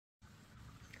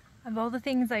Of all the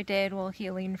things I did while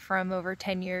healing from over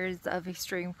 10 years of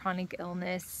extreme chronic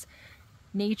illness,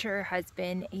 nature has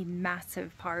been a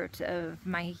massive part of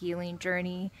my healing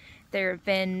journey. There have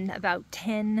been about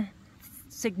 10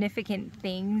 significant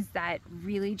things that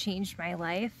really changed my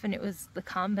life, and it was the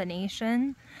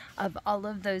combination of all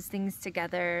of those things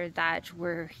together that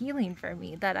were healing for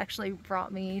me that actually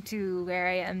brought me to where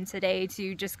I am today,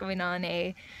 to just going on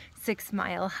a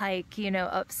 6-mile hike, you know,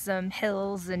 up some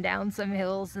hills and down some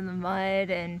hills in the mud,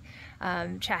 and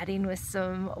chatting with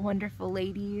some wonderful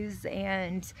ladies.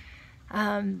 And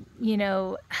you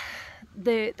know,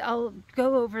 I'll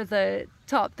go over the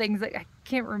top things. Like, I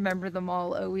can't remember them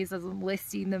all always as I'm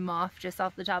listing them off just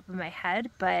off the top of my head,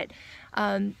 but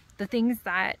the things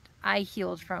that I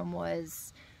healed from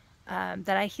was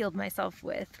that I healed myself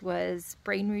with was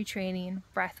brain retraining,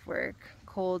 breath work,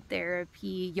 cold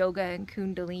therapy, yoga and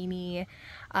kundalini,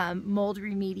 mold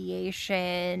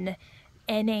remediation,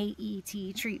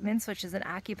 NAET treatments, which is an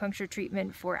acupuncture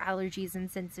treatment for allergies and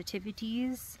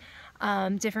sensitivities,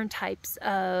 different types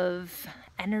of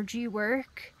energy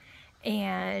work,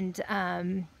 and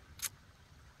I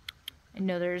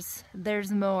know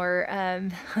there's more.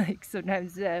 Like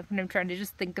sometimes when I'm trying to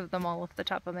just think of them all off the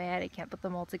top of my head, I can't put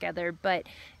them all together. But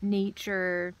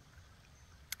nature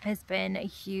has been a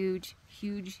huge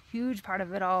part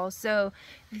of it all. So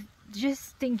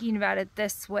just thinking about it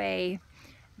this way,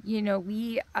 you know,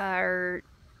 we are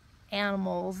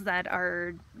animals that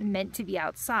are meant to be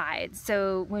outside.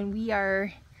 So when we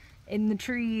are in the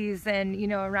trees and, you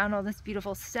know, around all this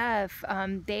beautiful stuff,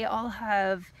 they all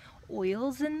have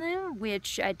oils in them,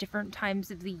 which at different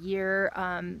times of the year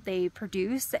they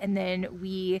produce, and then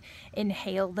we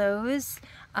inhale those,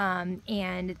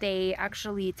 and they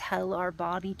actually tell our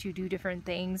body to do different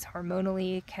things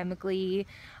hormonally, chemically,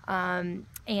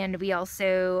 and we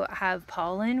also have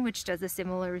pollen, which does a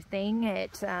similar thing.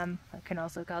 It can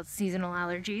also cause seasonal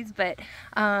allergies, but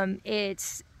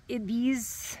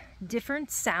these different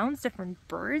sounds, different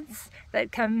birds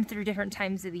that come through different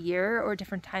times of the year or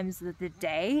different times of the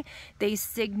day, they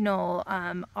signal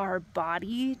our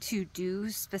body to do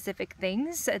specific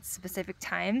things at specific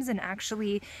times. And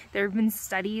actually there have been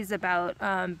studies about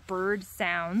bird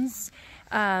sounds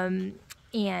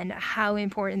and how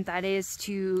important that is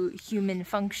to human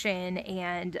function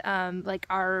and like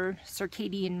our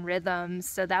circadian rhythms.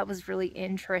 So that was really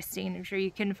interesting. I'm sure you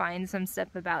can find some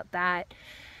stuff about that.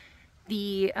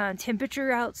 The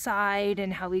temperature outside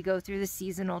and how we go through the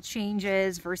seasonal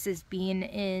changes versus being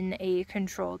in a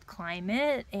controlled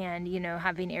climate, and, you know,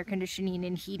 having air conditioning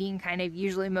and heating. Kind of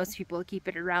usually most people keep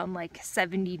it around like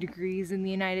 70 degrees in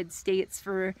the United States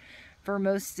for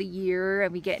most of the year,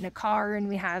 and we get in a car and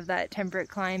we have that temperate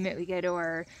climate. We go to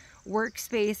our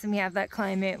workspace and we have that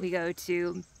climate. We go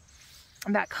to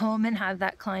back home and have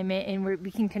that climate, and we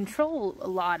can control a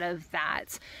lot of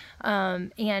that.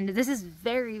 And this is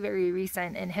very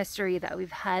recent in history that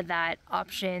we've had that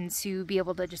option to be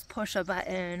able to just push a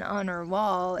button on our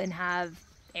wall and have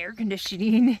air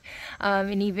conditioning,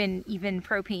 and even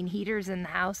propane heaters in the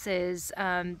houses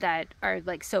that are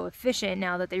like so efficient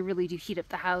now that they really do heat up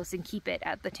the house and keep it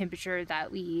at the temperature that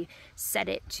we set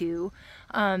it to.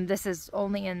 This is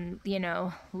only in, you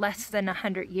know, less than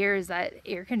 100 years that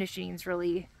air conditioning's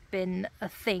really been a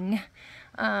thing,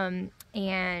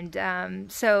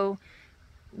 so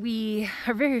we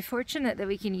are very fortunate that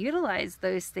we can utilize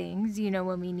those things, you know,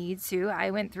 when we need to.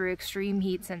 I went through extreme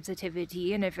heat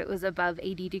sensitivity, and if it was above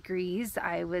 80 degrees,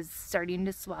 I was starting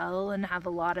to swell and have a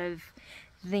lot of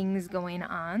things going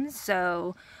on.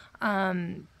 So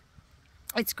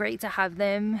it's great to have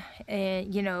them,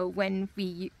 and, you know, when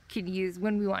we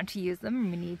want to use them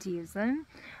and we need to use them.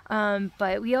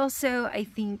 But we also, I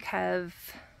think, have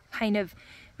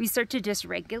we start to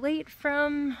dysregulate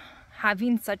from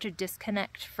having such a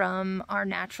disconnect from our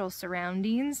natural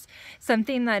surroundings.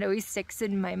 Something that always sticks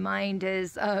in my mind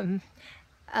is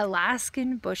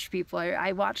Alaskan bush people.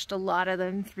 I watched a lot of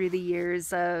them through the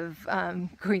years of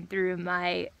going through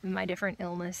my different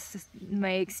illness,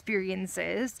 my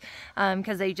experiences,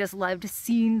 because I just loved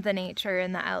seeing the nature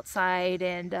and the outside,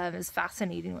 and it was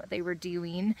fascinating what they were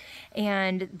doing.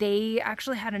 And they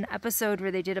actually had an episode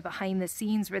where they did a behind the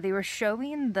scenes where they were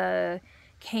showing the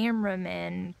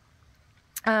cameramen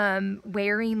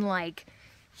wearing like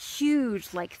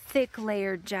huge, like thick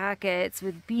layered jackets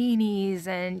with beanies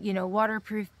and, you know,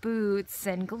 waterproof boots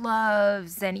and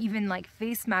gloves and even like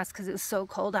face masks because it was so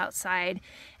cold outside.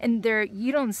 And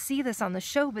you don't see this on the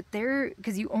show, but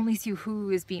because you only see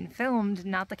who is being filmed,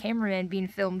 not the cameraman being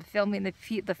filming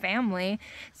the family.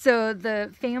 So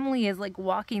the family is like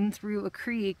walking through a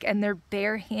creek and they're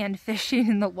bare hand fishing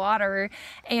in the water,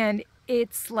 and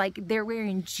it's like they're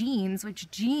wearing jeans, which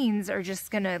jeans are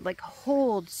just gonna like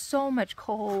hold so much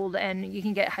cold, and you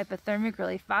can get hypothermic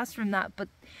really fast from that. But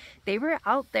they were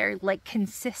out there like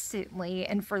consistently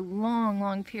and for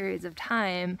long periods of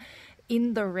time,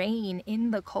 in the rain,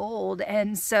 in the cold,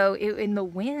 and so in the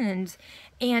wind,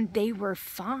 and they were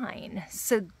fine.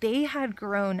 So they had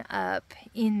grown up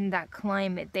in that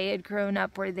climate. They had grown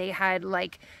up where they had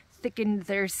like thickened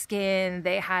their skin.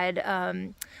 They had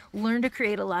learned to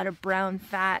create a lot of brown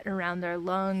fat around their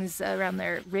lungs, around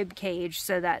their rib cage,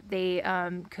 so that they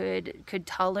could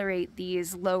tolerate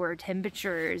these lower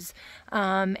temperatures,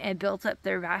 and built up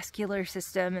their vascular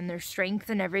system and their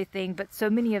strength and everything. But so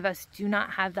many of us do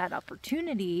not have that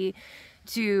opportunity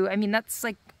to, I mean, that's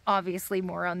like obviously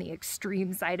more on the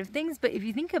extreme side of things, but if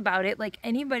you think about it, like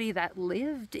anybody that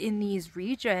lived in these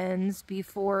regions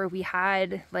before we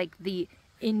had like the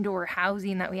indoor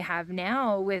housing that we have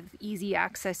now with easy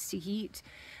access to heat,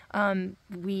 a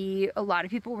lot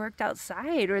of people worked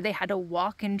outside, or they had to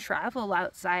walk and travel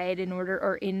outside in order,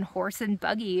 or in horse and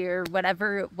buggy or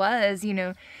whatever it was, you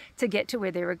know, to get to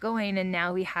where they were going. And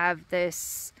now we have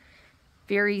this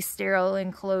very sterile,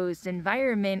 enclosed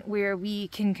environment where we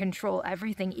can control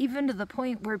everything, even to the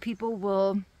point where people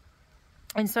will,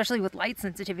 and especially with light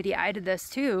sensitivity, I did this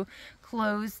too,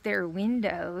 close their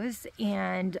windows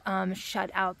and shut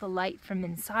out the light from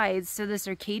inside, so the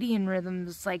circadian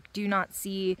rhythms like do not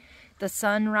see the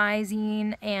sun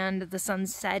rising and the sun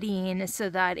setting, so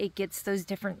that it gets those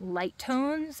different light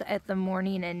tones at the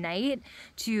morning and night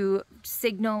to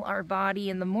signal our body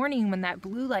in the morning. When that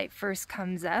blue light first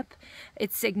comes up,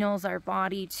 it signals our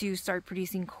body to start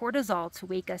producing cortisol to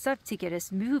wake us up, to get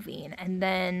us moving. And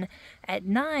then at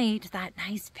night, that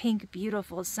nice pink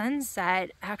beautiful sunset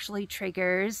actually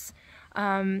triggers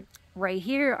right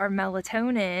here our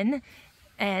melatonin.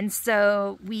 And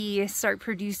so we start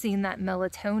producing that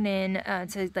melatonin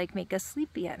to like make us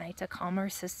sleepy at night, to calm our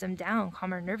system down,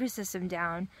 calm our nervous system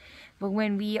down. But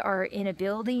when we are in a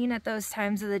building at those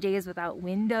times of the days without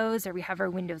windows, or we have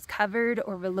our windows covered,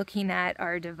 or we're looking at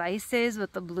our devices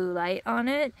with the blue light on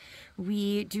it,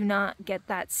 we do not get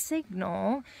that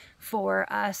signal for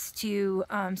us to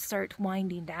start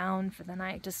winding down for the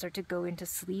night, to start to go into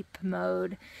sleep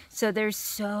mode. So there's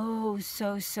so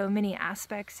many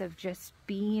aspects of just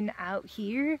being out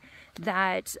here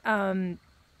that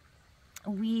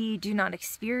we do not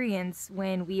experience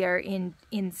when we are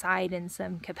inside in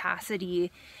some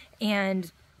capacity.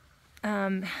 And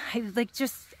I like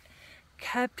just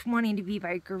kept wanting to be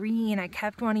by green. I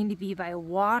kept wanting to be by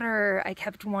water. I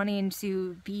kept wanting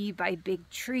to be by big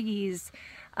trees.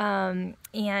 And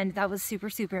that was super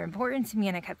important to me,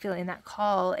 and I kept feeling that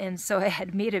call. And so I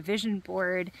had made a vision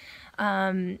board,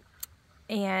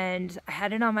 and I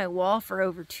had it on my wall for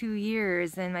over 2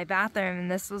 years in my bathroom.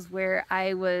 And this was where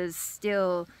I was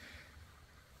still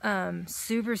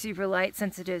super light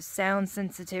sensitive, sound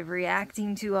sensitive,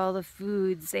 reacting to all the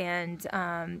foods, and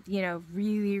you know,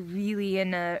 really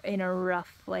in a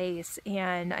rough place.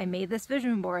 And I made this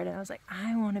vision board, and I was like,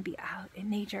 I want to be out in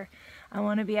nature. I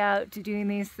want to be out to doing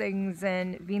these things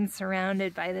and being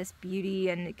surrounded by this beauty,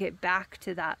 and get back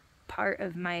to that part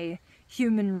of my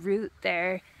human root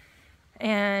there.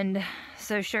 And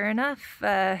so sure enough,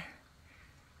 I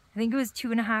think it was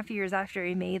 2.5 years after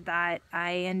I made that,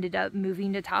 I ended up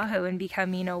moving to Tahoe and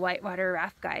becoming a whitewater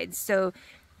raft guide. So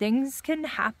things can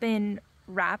happen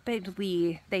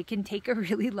rapidly. They can take a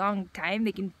really long time.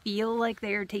 They can feel like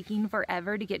they're taking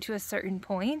forever to get to a certain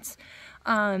point.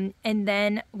 And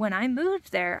then when I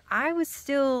moved there, I was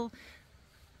still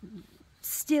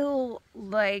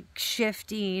like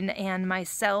shifting, and my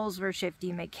cells were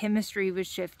shifting, my chemistry was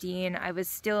shifting. I was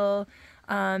still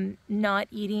not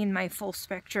eating my full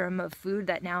spectrum of food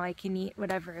that now I can eat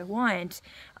whatever I want.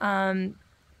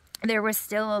 There was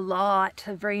still a lot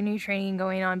of brain retraining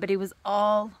going on, but it was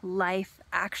all life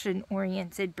action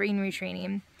oriented brain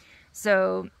retraining.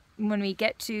 So when we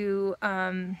get to,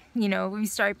 you know, we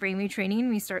start brain retraining,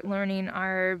 we start learning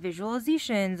our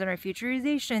visualizations and our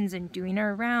futurizations and doing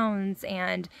our rounds,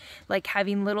 and like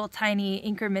having little tiny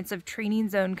increments of training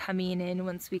zone coming in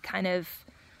once we kind of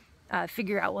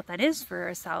figure out what that is for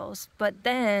ourselves. But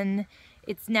then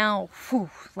it's now,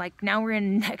 like now we're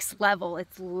in next level,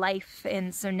 it's life.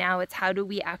 And so now it's how do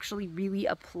we actually really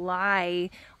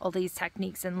apply all these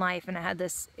techniques in life. And I had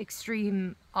this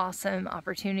extreme awesome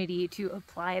opportunity to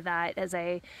apply that as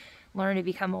I learned to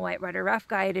become a whitewater raft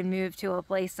guide and move to a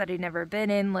place that I'd never been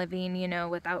in, living, you know,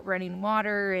 without running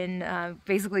water, and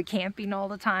basically camping all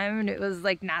the time. And it was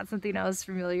like not something I was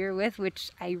familiar with,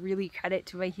 which I really credit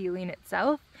to my healing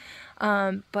itself.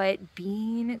 But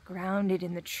being grounded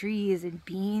in the trees and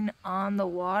being on the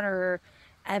water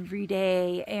every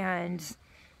day and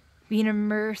being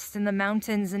immersed in the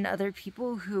mountains and other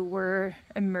people who were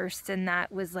immersed in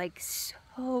that was like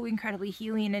so incredibly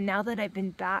healing. And now that I've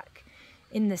been back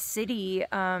in the city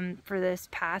for this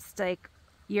past like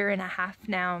year and a half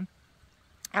now,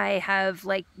 I have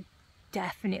like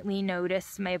definitely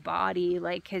noticed my body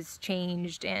like has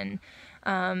changed, and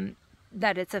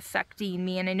that it's affecting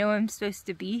me. And I know I'm supposed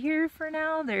to be here for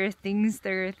now. There are things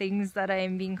that I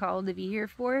am being called to be here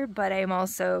for, but I'm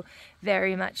also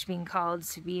very much being called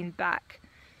to being back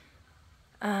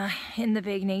in the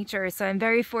big nature. So I'm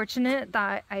very fortunate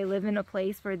that I live in a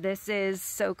place where this is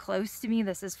so close to me.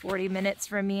 This is 40 minutes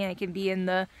from me. I can be in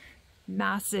the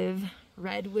massive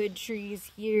redwood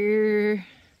trees here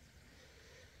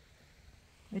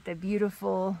with a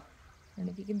beautiful, I don't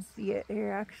know if you can see it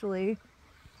here actually,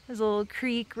 there's a little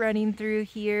creek running through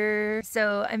here.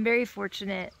 So I'm very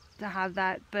fortunate to have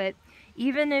that. But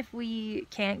even if we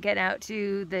can't get out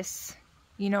to this,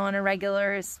 you know, on a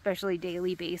regular, especially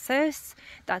daily basis,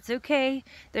 that's okay.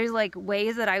 There's like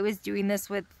ways that I was doing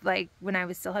this with, like when I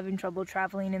was still having trouble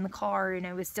traveling in the car and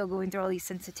I was still going through all these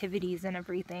sensitivities and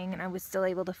everything, and I was still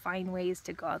able to find ways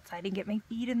to go outside and get my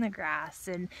feet in the grass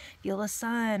and feel the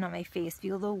sun on my face,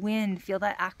 feel the wind, feel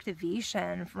that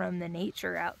activation from the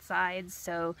nature outside.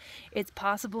 So it's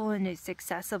possible and it's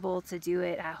accessible to do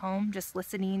it at home, just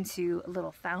listening to a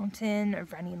little fountain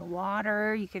of running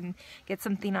water. You can get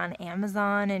something on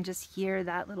Amazon and just hear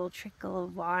that little trickle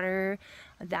of water.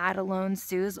 That alone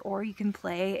soothes. Or you can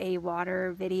play a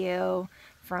water video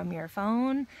from your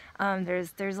phone.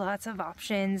 There's lots of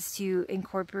options to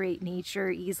incorporate nature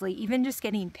easily. Even just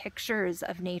getting pictures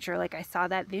of nature. Like I saw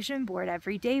that vision board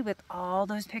every day with all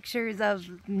those pictures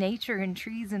of nature and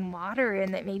trees and water,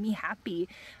 and that made me happy.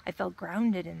 I felt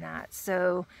grounded in that.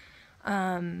 So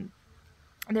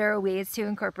there are ways to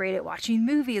incorporate it. Watching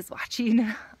movies,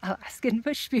 watching Alaskan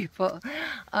bush people.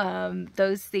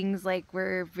 Those things like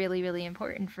were really, really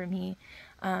important for me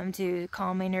to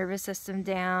calm my nervous system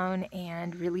down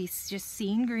and release. Just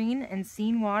seeing green and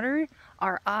seeing water,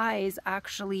 our eyes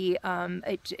actually,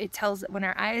 it tells, when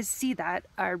our eyes see that,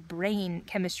 our brain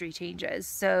chemistry changes.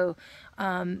 So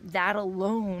that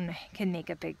alone can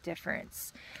make a big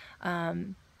difference.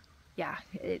 Yeah,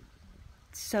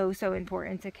 so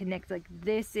important to connect. Like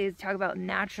this is, talk about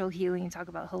natural healing, talk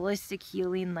about holistic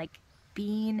healing, like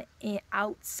being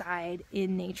outside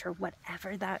in nature,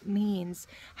 whatever that means,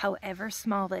 however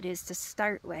small that is to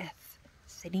start with,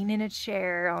 sitting in a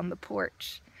chair on the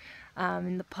porch,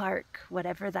 in the park,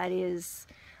 whatever that is,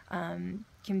 can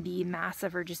be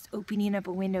massive. Or just opening up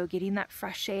a window, getting that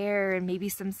fresh air and maybe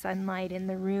some sunlight in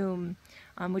the room,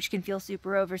 which can feel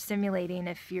super overstimulating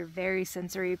if you're very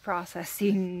sensory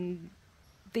processing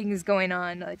things going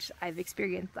on, which I've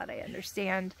experienced, that I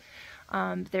understand.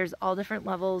 There's all different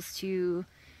levels to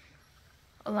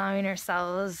allowing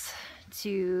ourselves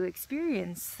to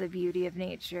experience the beauty of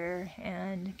nature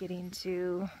and getting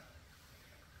to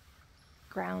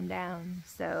ground down.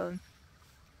 So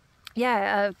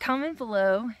yeah, comment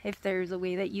below if there's a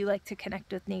way that you like to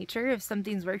connect with nature, if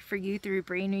something's worked for you through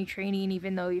brain retraining,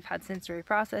 even though you've had sensory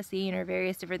processing or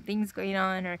various different things going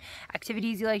on, or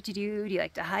activities you like to do. Do you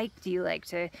like to hike? Do you like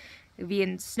to be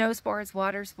in snow sports,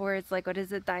 water sports? Like what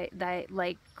is it that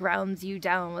like grounds you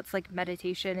down? What's like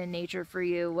meditation in nature for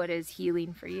you? What is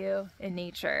healing for you in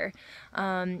nature?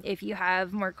 If you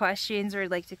have more questions or would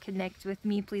like to connect with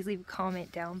me, please leave a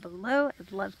comment down below.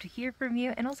 I'd love to hear from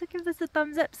you, and also give this a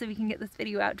thumbs up so we can get this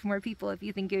video out to more people if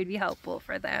you think it would be helpful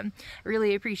for them. I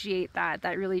really appreciate that.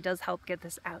 That really does help get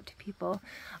this out to people.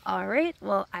 All right,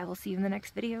 well, I will see you in the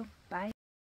next video.